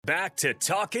Back to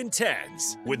Talking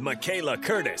Tens with Michaela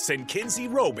Curtis and Kinsey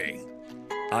Roby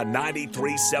on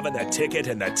 93.7 The Ticket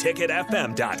and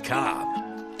theticketfm.com.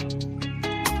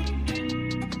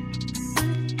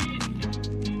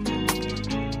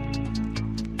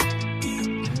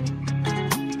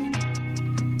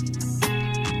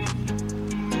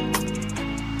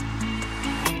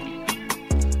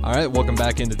 All right, welcome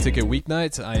back into Ticket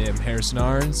Weeknights. I am Harrison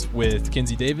Arns with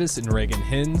Kinsey Davis and Reagan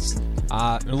Hins.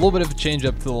 A little bit of a change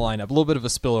up to the lineup, a little bit of a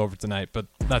spillover tonight, but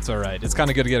that's all right. It's kind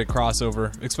of good to get a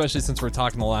crossover, especially since we're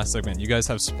talking the last segment. You guys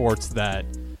have sports that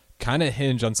kind of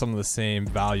hinge on some of the same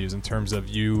values in terms of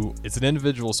it's an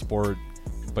individual sport,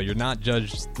 but you're not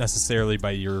judged necessarily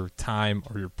by your time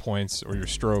or your points or your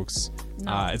strokes.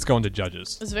 No. It's going to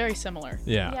judges. It's very similar.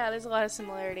 Yeah, there's a lot of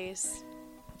similarities.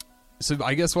 So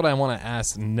I guess what I want to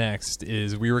ask next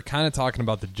is we were kind of talking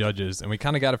about the judges, and we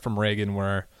kind of got it from Reagan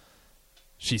where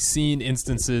she's seen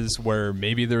instances where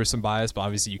maybe there was some bias, but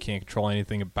obviously you can't control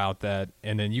anything about that.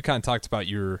 And then you kind of talked about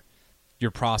your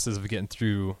process of getting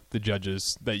through the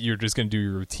judges, that you're just going to do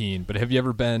your routine. But have you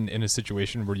ever been in a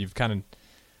situation where you've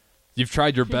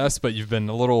tried your best, but you've been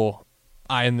a little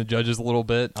eyeing the judges a little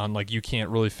bit on, like, you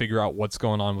can't really figure out what's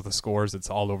going on with the scores? It's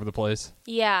all over the place.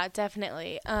 Yeah,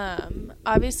 definitely.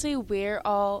 Obviously, we're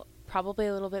all probably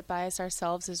a little bit biased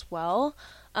ourselves as well,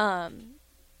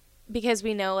 because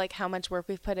we know, like, how much work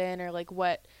we've put in or, like,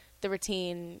 what the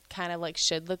routine kind of, like,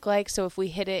 should look like. So if we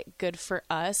hit it good for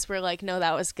us, we're like, no,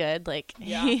 that was good. Like,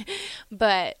 yeah.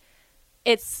 But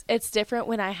it's different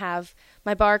when I have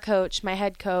my bar coach, my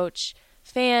head coach,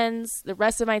 fans, the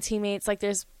rest of my teammates. Like,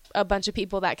 there's a bunch of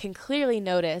people that can clearly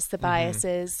notice the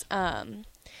biases. And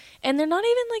they're not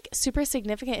even, like, super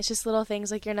significant. It's just little things.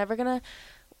 Like, you're never going to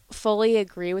fully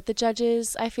agree with the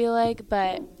judges, I feel like,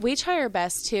 but we try our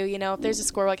best to, you know, if there's a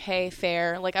score, like, hey,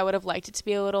 fair, like, I would have liked it to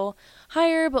be a little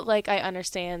higher, but, like, I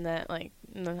understand that, like,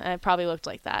 it probably looked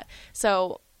like that.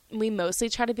 So we mostly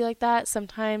try to be like that.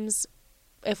 Sometimes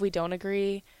if we don't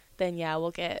agree, then yeah,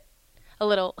 we'll get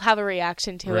have a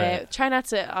reaction to it. Try not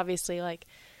to obviously, like,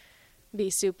 be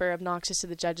super obnoxious to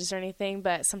the judges or anything,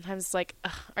 but sometimes it's like,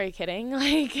 are you kidding?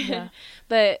 Like, yeah.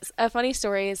 But a funny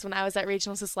story is when I was at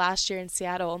regionals this last year in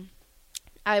Seattle,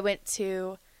 I went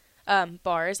to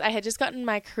bars. I had just gotten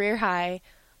my career high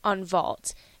on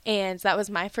vault, and that was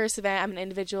my first event. I'm an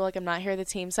individual, like, I'm not here with the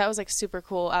team, so that was, like, super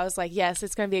cool. I was like, yes,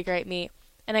 it's going to be a great meet.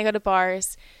 And I go to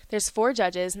bars. There's 4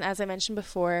 judges, and as I mentioned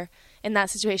before, in that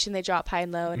situation, they drop high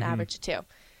and low and average of 2.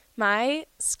 My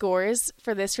scores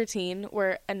for this routine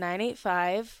were a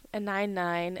 9.85, a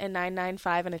 9.9, a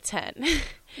 9.95, and a 10.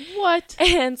 What?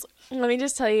 And let me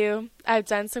just tell you, I've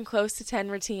done some close to 10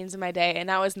 routines in my day, and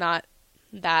that was not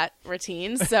that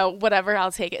routine. So whatever,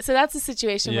 I'll take it. So that's a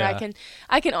situation where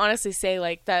I can honestly say,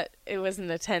 like, that it wasn't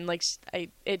a 10. Like,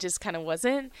 it just kind of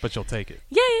wasn't. But you'll take it.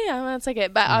 Yeah, I'll take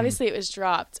it. But obviously it was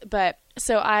dropped. But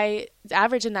so I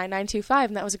averaged a 9.925,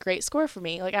 and that was a great score for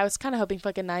me. Like, I was kind of hoping for,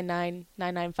 like, a 9.9,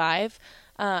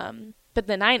 9.95. But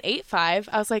the 9.85,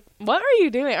 I was like, what are you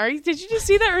doing? Did you just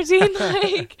see that routine?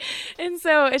 Like, and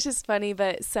so it's just funny,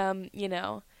 but some, you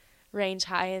know, range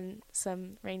high and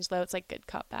some range low. It's like good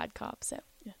cop, bad cop. So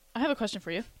yeah. I have a question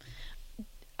for you.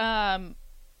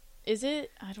 Is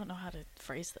it, I don't know how to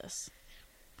phrase this.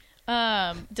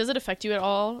 Does it affect you at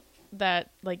all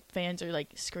that, like, fans are,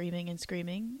 like, screaming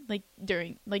like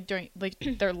during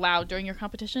they're loud during your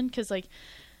competition? Because, like,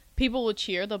 people will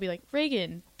cheer, they'll be like,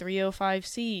 Reagan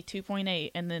 305C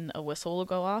 2.8, and then a whistle will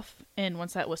go off, and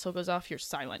once that whistle goes off, you're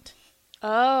silent.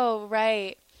 Oh,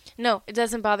 right. No, it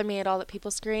doesn't bother me at all that people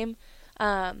scream.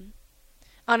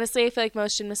 Honestly, I feel like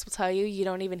most gymnasts will tell you, you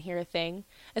don't even hear a thing,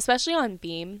 especially on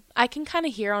beam. I can kind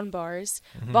of hear on bars.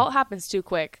 Vault happens too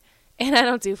quick, and I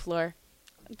don't do floor.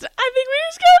 I think we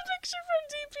just got a picture from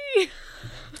DP.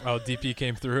 Oh, DP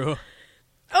came through.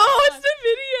 Oh,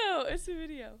 it's the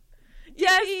video.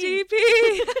 Yes, DP.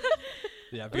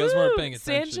 Yeah, if you guys weren't paying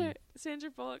attention. Sandra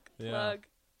Bullock. Yeah. Plug.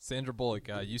 Sandra Bullock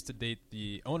used to date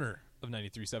the owner of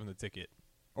 93.7 The Ticket,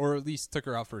 or at least took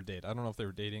her out for a date. I don't know if they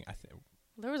were dating. I think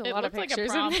there was a lot of pictures. Like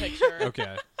a prom picture.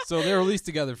 Okay, so they were at least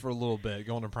together for a little bit,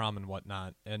 going to prom and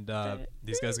whatnot, and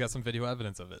these guys got some video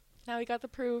evidence of it. Now we got the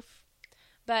proof.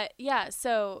 But yeah,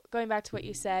 so going back to what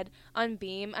you said, on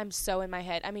beam, I'm so in my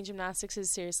head. I mean, gymnastics is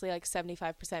seriously like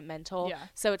 75% mental. Yeah.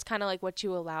 So it's kind of like what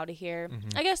you allow to hear.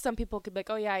 I guess some people could be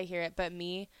like, oh yeah, I hear it. But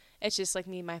me, it's just like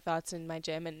me, my thoughts in my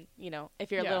gym. And, you know,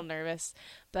 if you're a little nervous.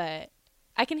 But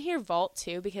I can hear vault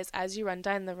too, because as you run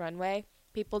down the runway,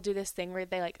 people do this thing where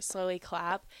they like slowly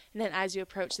clap. And then as you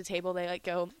approach the table, they like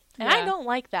go. And I don't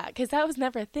like that, because that was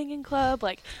never a thing in club.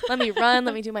 Like, let me run,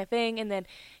 let me do my thing. And then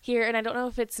here, and I don't know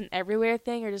if it's an everywhere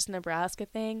thing or just a Nebraska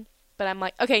thing, but I'm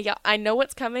like, okay, yeah, I know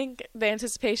what's coming. The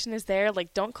anticipation is there.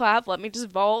 Like, don't clap. Let me just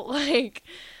vault. Like,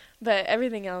 but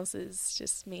everything else is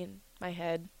just me in my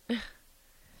head.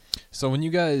 So when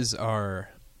you guys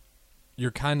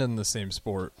you're kind of in the same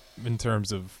sport in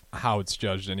terms of how it's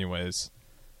judged anyways.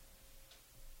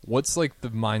 What's like the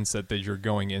mindset that you're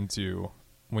going into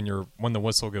when the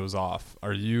whistle goes off?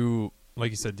 Are you, like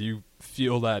you said, do you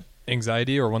feel that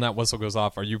anxiety, or when that whistle goes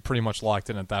off, are you pretty much locked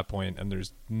in at that point and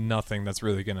there's nothing that's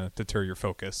really going to deter your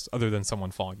focus other than someone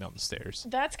falling down the stairs?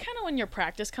 That's kind of when your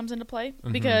practice comes into play,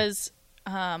 because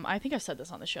I think I've said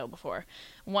this on the show before.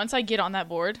 Once I get on that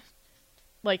board,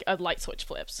 like a light switch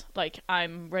flips. Like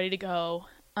I'm ready to go.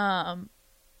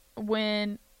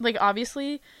 When, like,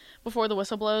 obviously before the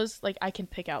whistle blows, like I can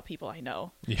pick out people I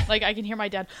know. Yeah. Like I can hear my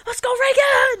dad, "Let's go,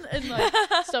 Reagan!" and like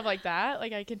stuff like that.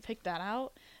 Like I can pick that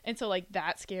out. And so like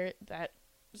that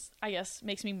I guess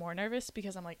makes me more nervous,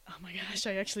 because I'm like, oh my gosh,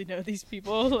 I actually know these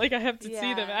people. Like I have to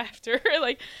see them after.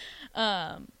 Like,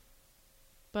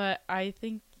 but I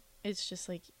think it's just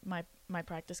like my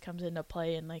practice comes into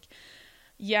play, and like,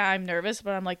 yeah, I'm nervous,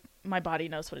 but I'm like, my body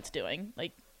knows what it's doing.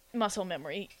 Like muscle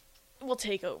memory will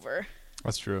take over.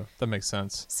 That's true. That makes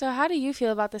sense. So how do you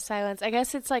feel about the silence? I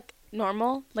guess it's like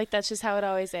normal. Like that's just how it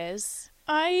always is.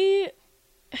 I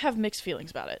have mixed feelings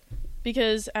about it,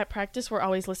 because at practice we're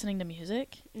always listening to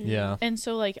music. Yeah. And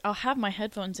so like I'll have my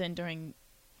headphones in during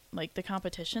like the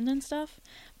competition and stuff.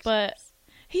 But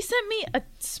he sent me a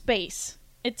space.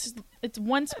 It's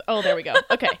one oh, there we go.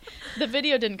 Okay. The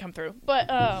video didn't come through.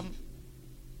 But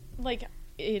like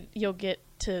you'll get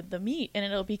to the meet and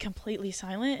it'll be completely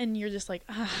silent, and you're just like,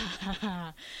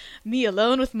 me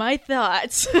alone with my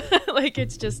thoughts. Like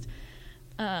it's just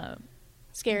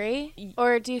scary.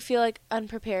 Or do you feel like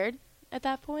unprepared at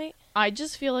that point? I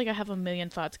just feel like I have a million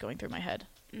thoughts going through my head.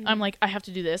 I'm like, I have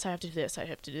to do this, I have to do this, I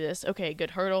have to do this. Okay,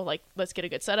 good hurdle, like let's get a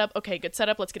good setup. Okay, good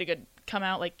setup, let's get a good come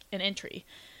out, like an entry.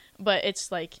 But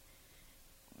it's like,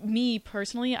 me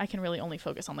personally, I can really only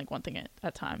focus on like one thing at a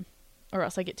time, or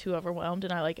else I get too overwhelmed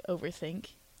and I like overthink.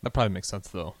 That probably makes sense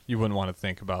though. You wouldn't want to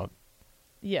think about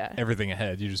everything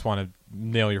ahead. You just want to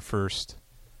nail your first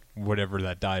whatever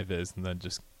that dive is, and then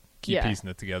just keep piecing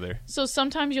it together. So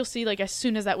sometimes you'll see, like, as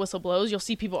soon as that whistle blows, you'll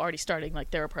see people already starting like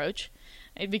their approach,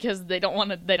 because they don't want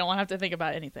to have to think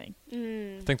about anything.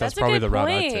 I think that's probably the route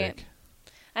I take.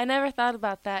 I never thought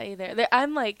about that either.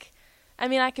 I'm like, I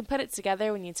mean, I can put it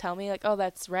together when you tell me, like, oh,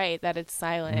 that's right, that it's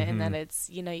silent and that it's,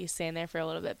 you stand there for a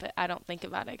little bit, but I don't think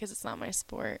about it because it's not my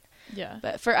sport. Yeah.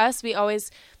 But for us, we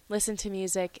always listen to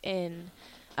music in,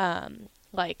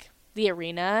 like, the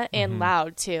arena and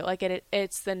loud too. Like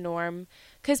it's the norm,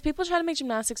 because people try to make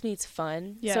gymnastics meets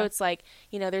fun. Yeah. So it's like,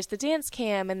 there's the dance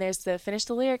cam and there's the finish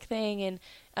the lyric thing.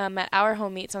 And at our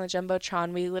home meets on the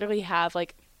Jumbotron, we literally have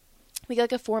we get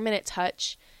like a 4-minute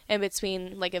touch in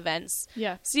between like events.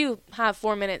 Yeah. So you have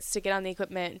 4 minutes to get on the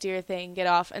equipment, do your thing, get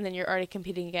off, and then you're already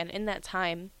competing again. In that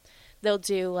time, they'll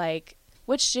do like,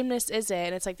 which gymnast is it?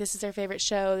 And it's like, this is their favorite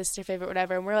show, this is their favorite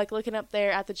whatever. And we're like looking up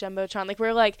there at the Jumbotron. Like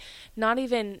we're like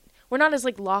we're not as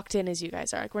like locked in as you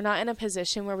guys are. Like we're not in a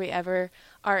position where we ever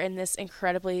are in this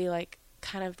incredibly like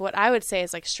kind of what I would say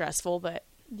is like stressful, but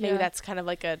maybe that's kind of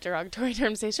like a derogatory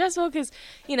term to say stressful, because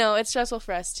it's stressful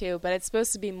for us too, but it's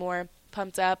supposed to be more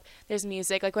pumped up. There's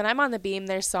music. Like when I'm on the beam,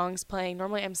 there's songs playing.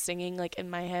 Normally I'm singing like in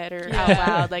my head or out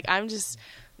loud. Like I'm just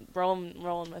rolling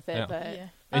with it. But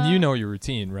and you know your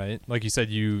routine, right? Like you said,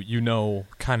 you know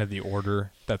kind of the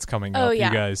order that's coming up. Yeah.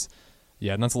 You guys,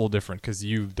 and that's a little different because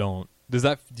you don't.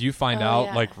 Do you find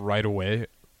out like right away?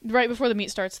 Right before the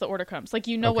meet starts, the order comes. Like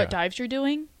what dives you're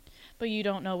doing, but you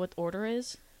don't know what the order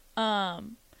is.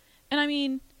 And I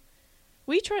mean,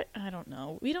 I don't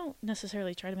know. We don't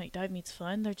necessarily try to make dive meets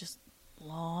fun. They're just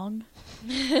long.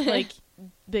 Like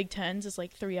Big Tens is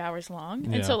like 3 hours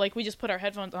long. And so like we just put our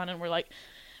headphones on and we're like,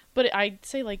 but I'd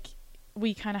say like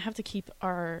we kind of have to keep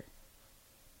our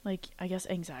like, I guess,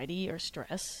 anxiety or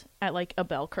stress at like a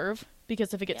bell curve,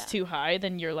 because if it gets too high,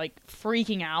 then you're like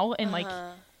freaking out and like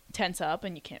tense up,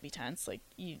 and you can't be tense. Like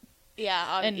you.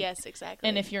 Yeah. Yes, exactly.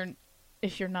 And if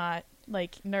you're not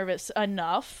like nervous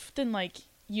enough, then like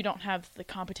you don't have the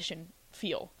competition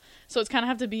feel. So it's kind of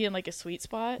have to be in like a sweet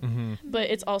spot, but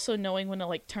it's also knowing when to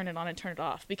like turn it on and turn it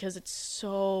off, because it's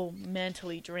so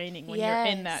mentally draining when you're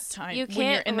in that time. You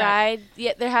can't ride.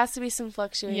 Yeah, there has to be some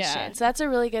fluctuation. Yeah. So that's a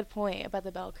really good point about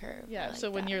the bell curve. Yeah. Like so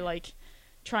when you're like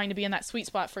trying to be in that sweet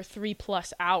spot for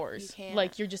 3+ hours,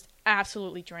 like you're just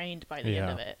absolutely drained by the end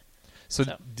of it. So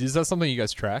is that something you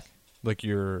guys track, like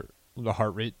the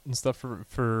heart rate and stuff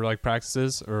for like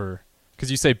practices, or? Because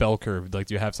you say bell curve, like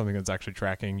do you have something that's actually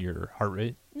tracking your heart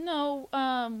rate? No,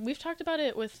 We've talked about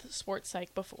it with Sports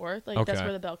Psych before. Like that's Okay.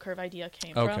 where the bell curve idea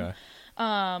came Okay.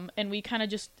 from. And we kind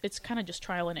of it's kind of just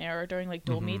trial and error during like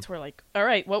dual Mm-hmm. meets. We're like, all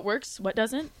right, what works, what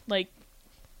doesn't, like,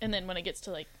 and then when it gets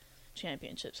to like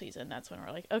championship season, that's when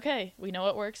we're like, okay, we know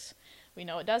what works, we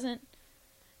know what doesn't.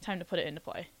 Time to put it into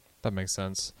play. That makes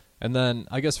sense. And then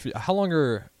I guess how long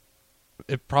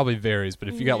it probably varies, but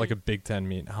if you got like a Big Ten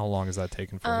meet, how long is that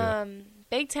taking for you?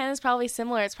 Big Ten is probably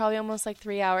similar. It's probably almost like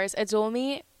 3 hours. A dual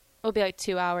meet will be like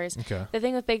 2 hours. Okay. The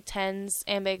thing with Big Tens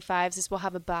and Big Fives is we'll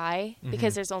have a bye Mm-hmm.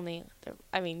 because there's only,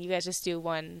 I mean, you guys just do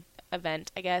one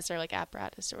event, I guess, or like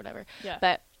apparatus or whatever. Yeah.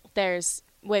 But there's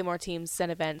way more teams than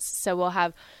events. So we'll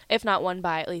have, if not one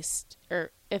bye, at least,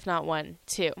 or if not one,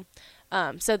 two.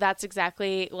 So that's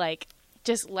exactly like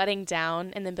just letting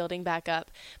down and then building back up.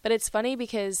 But it's funny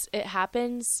because it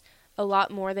happens a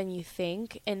lot more than you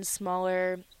think in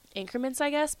smaller increments, I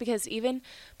guess, because even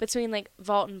between like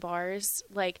vault and bars,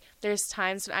 like there's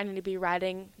times when I need to be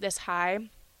riding this high,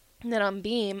 and then on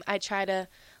beam I try to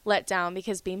let down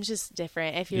because beam's just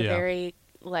different. If you're Yeah. very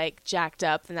like jacked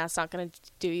up, then that's not going to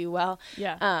do you well.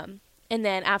 Yeah. And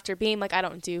then after beam, like I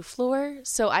don't do floor,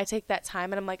 so I take that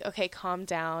time and I'm like, okay, calm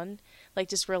down, like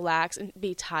just relax and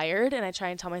be tired. And I try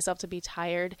and tell myself to be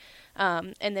tired.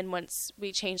 And then once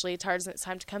we change leotards, it's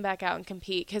time to come back out and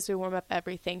compete because we warm up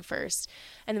everything first.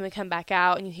 And then we come back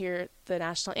out and you hear the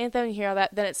national anthem, you hear all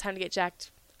that. Then it's time to get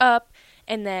jacked up.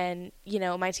 And then, you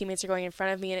know, my teammates are going in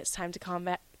front of me and it's time to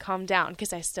calm down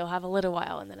because I still have a little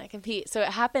while and then I compete. So it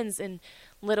happens in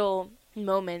little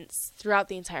moments throughout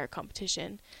the entire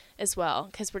competition as well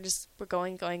because we're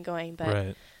going. But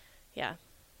Right. yeah.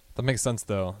 That makes sense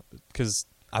though, because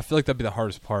I feel like that'd be the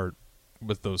hardest part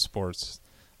with those sports.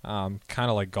 Kind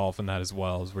of like golf and that as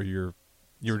well, is where you're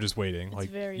just waiting. It's like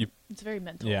it's very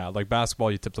mental. yeah, like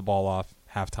basketball, you tip the ball off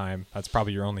halftime. That's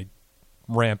probably your only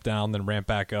ramp down, then ramp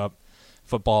back up.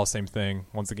 Football, same thing.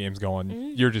 Once the game's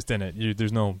going, you're just in it.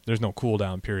 There's no cool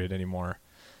down period anymore.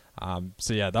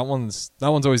 So yeah, that one's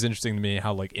always interesting to me.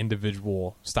 How like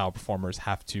individual style performers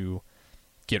have to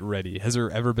get ready. Has there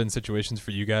ever been situations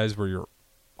for you guys where your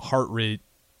heart rate,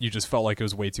 you just felt like it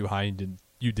was way too high and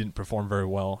you didn't perform very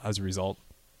well as a result?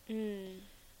 I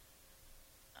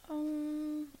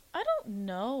don't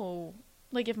know.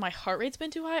 Like if my heart rate's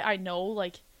been too high, I know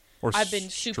like Or I've been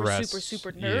super stress?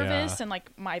 nervous Yeah. and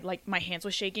like my hands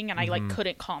was shaking and I like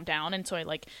couldn't calm down and so I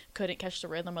like couldn't catch the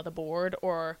rhythm of the board.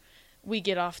 Or we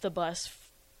get off the bus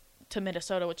to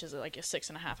Minnesota, which is like a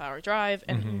 6.5 hour drive,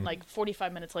 and like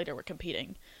 45 minutes later we're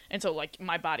competing, and so like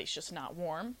my body's just not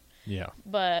warm. Yeah.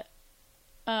 But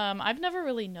I've never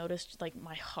really noticed like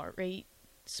my heart rate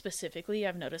specifically.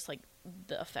 I've noticed like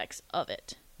the effects of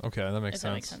it. Okay, that makes If sense.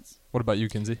 that makes sense. What about you,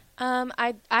 Kinsey?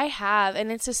 I have,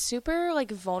 and it's a super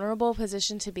like vulnerable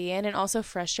position to be in, and also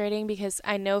frustrating because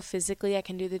I know physically I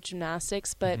can do the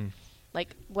gymnastics, but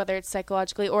like whether it's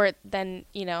psychologically or then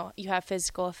you know you have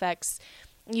physical effects,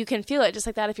 you can feel it just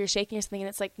like that if you're shaking or something, and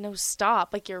it's like no,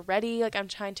 stop, like you're ready. Like I'm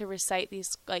trying to recite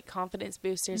these like confidence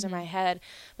boosters in my head,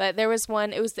 but there was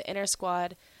one. It was the inner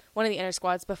squad, one of the inner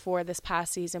squads before this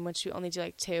past season, which we only do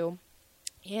like 2.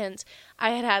 And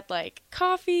I had like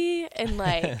coffee and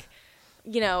like,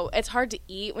 you know, it's hard to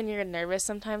eat when you're nervous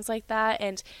sometimes like that.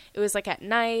 And it was like at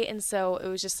night. And so it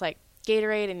was just like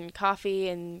Gatorade and coffee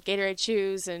and Gatorade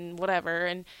chews and whatever.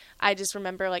 And I just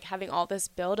remember like having all this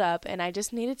build up and I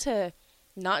just needed to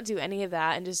not do any of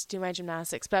that and just do my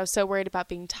gymnastics. But I was so worried about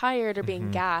being tired or being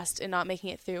gassed and not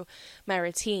making it through my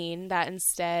routine that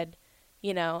instead,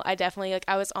 you know, I definitely, like,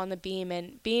 I was on the beam,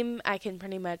 and beam, I can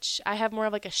pretty much, I have more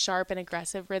of, like, a sharp and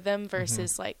aggressive rhythm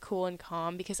versus, like, cool and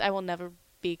calm, because I will never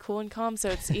be cool and calm, so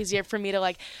it's easier for me to,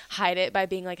 like, hide it by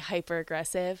being, like,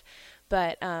 hyper-aggressive.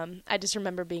 But I just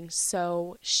remember being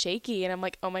so shaky, and I'm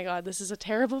like, oh my God, this is a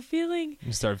terrible feeling.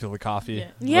 You started to feel the coffee. Yeah.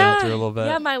 run Yeah, through a little bit.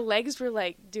 yeah, my legs were,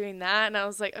 like, doing that, and I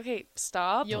was like, okay,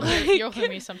 stop. You'll hear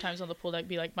me sometimes on the pool deck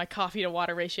be like, my coffee to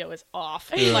water ratio is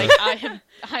off. Yeah. Like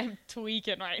I'm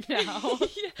tweaking right now.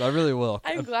 I really will.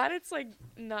 I'm glad it's, like,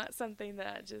 not something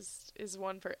that just is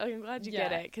one for, like, I'm glad you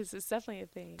get Yeah. it, because it's definitely a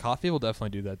thing. Coffee will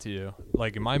definitely do that to you.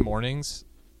 Like in my mornings,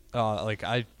 like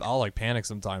I'll like panic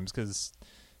sometimes because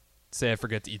say I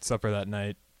forget to eat supper that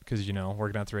night because you know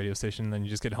working at the radio station, and then you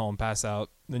just get home, pass out,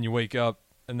 then you wake up,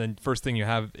 and then first thing you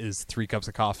have is 3 cups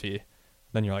of coffee.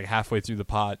 Then you're like halfway through the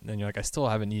pot, and then you're like, I still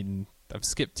haven't eaten. I've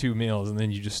skipped 2 meals, and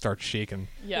then you just start shaking.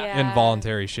 Yeah. Yeah.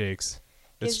 Involuntary shakes.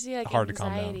 It's Gives you like hard to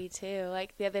calm anxiety too.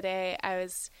 Like the other day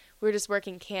we were just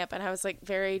working camp and I was like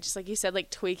very, just like you said,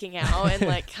 like tweaking out and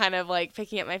like kind of like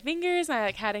picking up my fingers, and I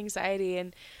like had anxiety,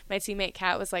 and my teammate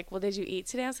Kat was like, well, did you eat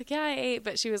today? I was like, yeah, I ate,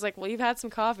 but she was like, well, you've had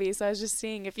some coffee, so I was just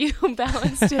seeing if you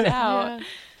balanced it out.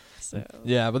 So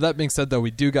Yeah, but that being said, though,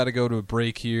 we do got to go to a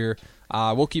break here.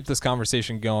 We'll keep this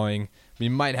conversation going. We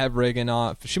might have Reagan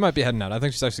on. She might be heading out. I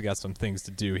think she's actually got some things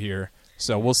to do here.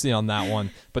 So we'll see on that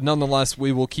one. But nonetheless,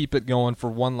 we will keep it going for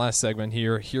one last segment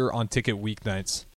here on Ticket Weeknights.